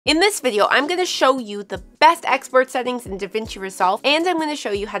In this video, I'm going to show you the best export settings in DaVinci Resolve, and I'm going to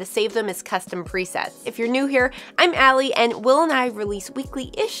show you how to save them as custom presets. If you're new here, I'm Alli, and Will and I release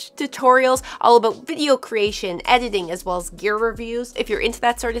weekly-ish tutorials all about video creation, editing, as well as gear reviews. If you're into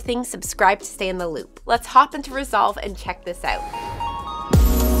that sort of thing, subscribe to stay in the loop. Let's hop into Resolve and check this out.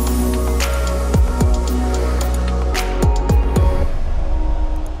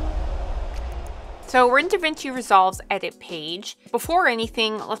 So we're in DaVinci Resolve's edit page. Before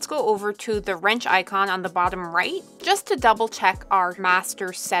anything, let's go over to the wrench icon on the bottom right, just to double check our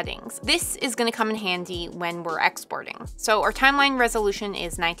master settings. This is gonna come in handy when we're exporting. So our timeline resolution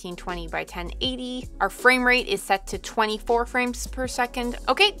is 1920 by 1080. Our frame rate is set to 24 frames per second.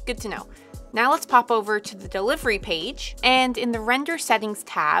 Okay, good to know. Now let's pop over to the delivery page, and in the render settings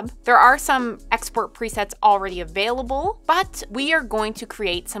tab, there are some export presets already available, but we are going to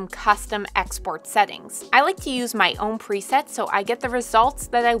create some custom export settings. I like to use my own presets so I get the results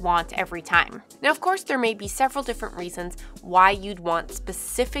that I want every time. Now, of course, there may be several different reasons why you'd want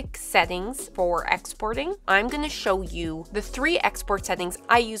specific settings for exporting. I'm going to show you the 3 export settings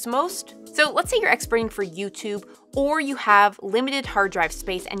I use most. So let's say you're exporting for YouTube, or you have limited hard drive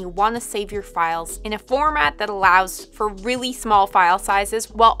space and you want to save your files in a format that allows for really small file sizes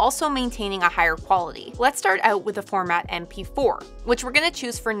while also maintaining a higher quality. Let's start out with the format MP4, which we're going to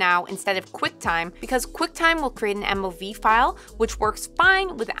choose for now instead of QuickTime, because QuickTime will create an MOV file, which works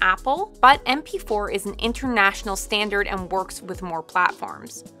fine with Apple, but MP4 is an international standard and works with more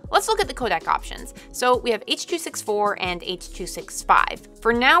platforms. Let's look at the codec options. So we have H.264 and H.265.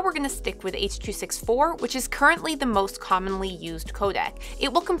 For now, we're going to stick with H.264, which is currently the most commonly used codec.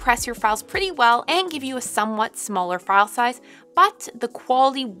 It will compress your files pretty well and give you a somewhat smaller file size, but the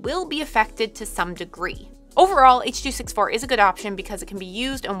quality will be affected to some degree. Overall, H.264 is a good option because it can be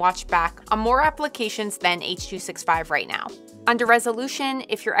used and watched back on more applications than H.265 right now. Under resolution,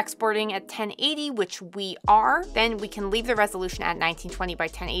 if you're exporting at 1080, which we are, then we can leave the resolution at 1920 by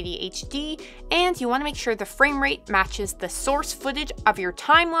 1080 HD, and you want to make sure the frame rate matches the source footage of your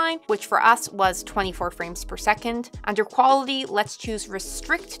timeline, which for us was 24 frames per second. Under quality, let's choose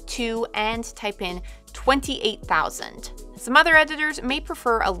restrict to and type in 28,000. Some other editors may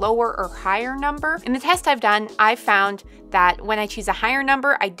prefer a lower or higher number. In the test I've done, I've found that when I choose a higher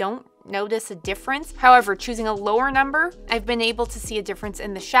number, I don't notice a difference. However, choosing a lower number, I've been able to see a difference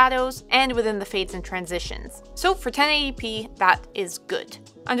in the shadows and within the fades and transitions. So for 1080p, that is good.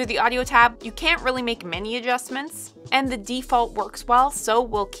 Under the audio tab, you can't really make many adjustments, and the default works well, so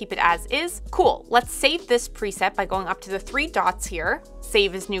we'll keep it as is. Cool, let's save this preset by going up to the 3 dots here,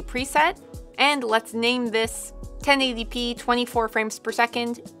 save as new preset, and let's name this 1080p 24 frames per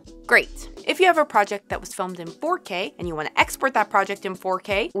second. Great. If you have a project that was filmed in 4K and you want to export that project in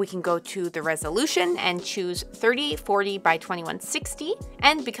 4K, we can go to the resolution and choose 3840 by 2160.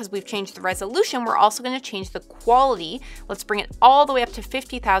 And because we've changed the resolution, we're also going to change the quality. Let's bring it all the way up to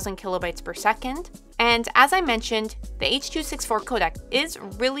 50,000 kilobytes per second. And as I mentioned, the H.264 codec is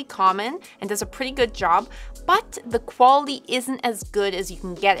really common and does a pretty good job, but the quality isn't as good as you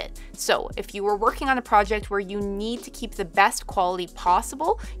can get it. So if you were working on a project where you need to keep the best quality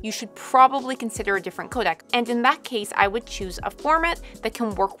possible, you should probably consider a different codec. And in that case, I would choose a format that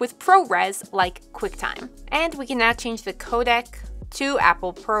can work with ProRes like QuickTime. And we can now change the codec to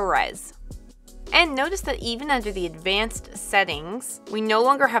Apple ProRes. And notice that even under the advanced settings, we no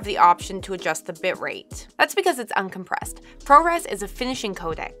longer have the option to adjust the bitrate. That's because it's uncompressed. ProRes is a finishing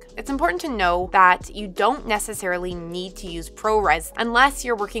codec. It's important to know that you don't necessarily need to use ProRes unless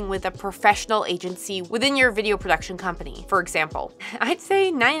you're working with a professional agency within your video production company, for example. I'd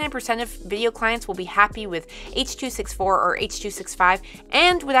say 99% of video clients will be happy with H.264 or H.265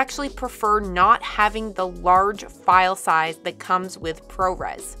 and would actually prefer not having the large file size that comes with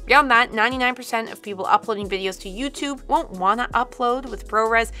ProRes. Beyond that, 99% of people uploading videos to YouTube won't want to upload with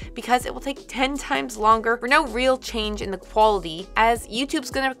ProRes because it will take 10 times longer for no real change in the quality, as YouTube's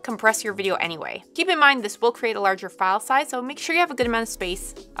going to compress your video anyway. Keep in mind this will create a larger file size, so make sure you have a good amount of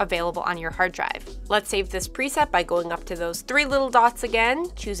space available on your hard drive. Let's save this preset by going up to those 3 little dots again,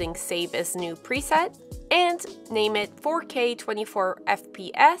 choosing save as new preset, and name it 4K 24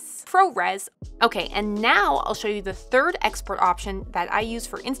 FPS ProRes. Okay, and now I'll show you the 3rd export option that I use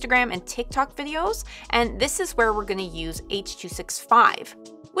for Instagram and TikTok videos, and this is where we're going to use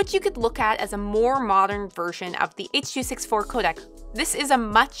H.265, which you could look at as a more modern version of the H.264 codec. This is a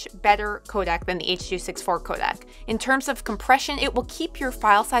much better codec than the H.264 codec. In terms of compression, it will keep your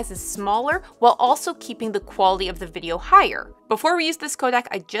file sizes smaller while also keeping the quality of the video higher. Before we use this codec,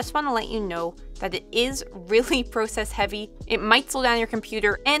 I just want to let you know that it is really process heavy. It might slow down your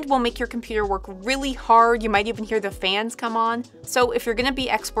computer and will make your computer work really hard. You might even hear the fans come on. So if you're going to be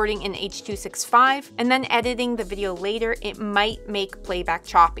exporting in H.265 and then editing the video later, it might make playback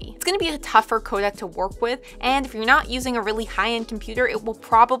choppy. It's going to be a tougher codec to work with, and if you're not using a really high-end computer, it will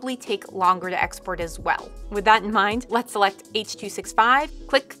probably take longer to export as well. With that in mind, let's select H.265,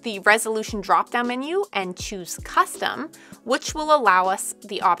 click the resolution drop-down menu and choose Custom, which will allow us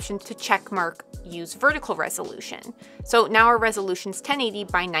the option to checkmark use vertical resolution. So now our resolution is 1080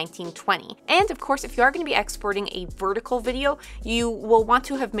 by 1920. And of course, if you are going to be exporting a vertical video, you will want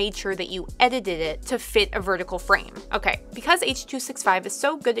to have made sure that you edited it to fit a vertical frame. Okay, because H.265 is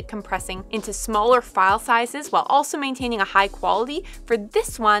so good at compressing into smaller file sizes while also maintaining a high quality, for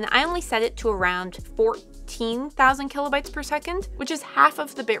this one, I only set it to around 14,000 kilobytes per second, which is half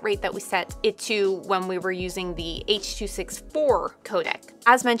of the bitrate that we set it to when we were using the H.264 codec.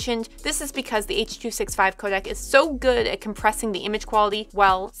 As mentioned, this is because the H.265 codec is so good at compressing the image quality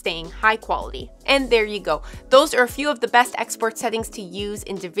while staying high quality. And there you go. Those are a few of the best export settings to use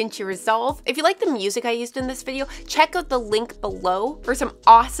in DaVinci Resolve. If you like the music I used in this video, check out the link below for some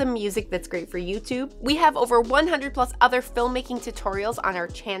awesome music that's great for YouTube. We have over 100 plus other filmmaking tutorials on our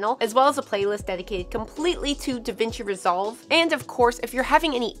channel, as well as a playlist dedicated completely to DaVinci Resolve. And of course, if you're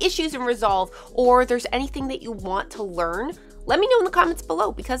having any issues in Resolve or there's anything that you want to learn, let me know in the comments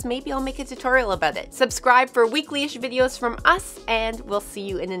below, because maybe I'll make a tutorial about it. Subscribe for weekly-ish videos from us, and we'll see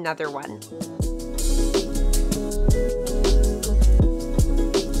you in another one.